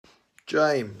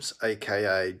James,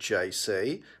 aka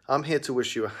JC. I'm here to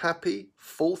wish you a happy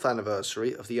 4th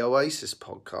anniversary of the Oasis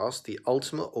podcast, the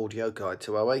ultimate audio guide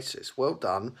to Oasis. Well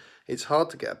done. It's hard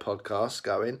to get a podcast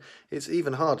going. It's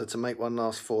even harder to make one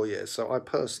last 4 years. So I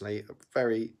personally am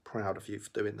very proud of you for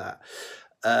doing that.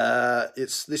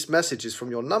 This message is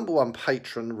from your #1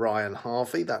 patron, Ryan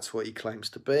Harvey. That's what he claims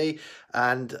to be.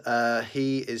 And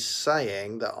he is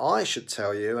saying that I should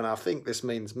tell you, and I think this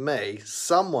means me,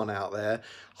 someone out there,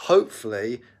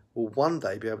 hopefully will one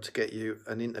day be able to get you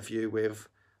an interview with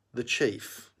the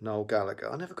Chief, Noel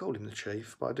Gallagher. I never called him the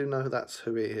Chief, but I do know that's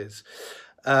who he is.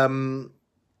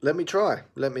 Let me try.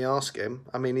 Let me ask him.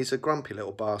 I mean, he's a grumpy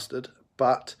little bastard,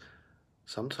 but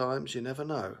sometimes you never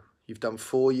know. You've done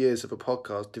 4 years of a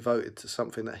podcast devoted to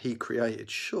something that he created.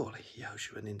 Surely he owes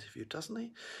you an interview, doesn't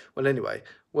he? Well, anyway,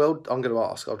 I'm going to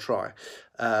ask. I'll try.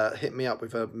 Hit me up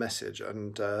with a message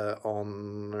and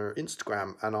on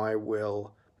Instagram, and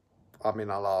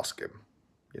I'll ask him.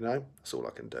 You know, that's all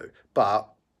I can do. But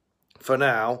for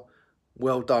now,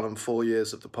 well done on 4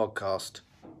 years of the podcast.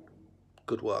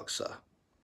 Good work, sir.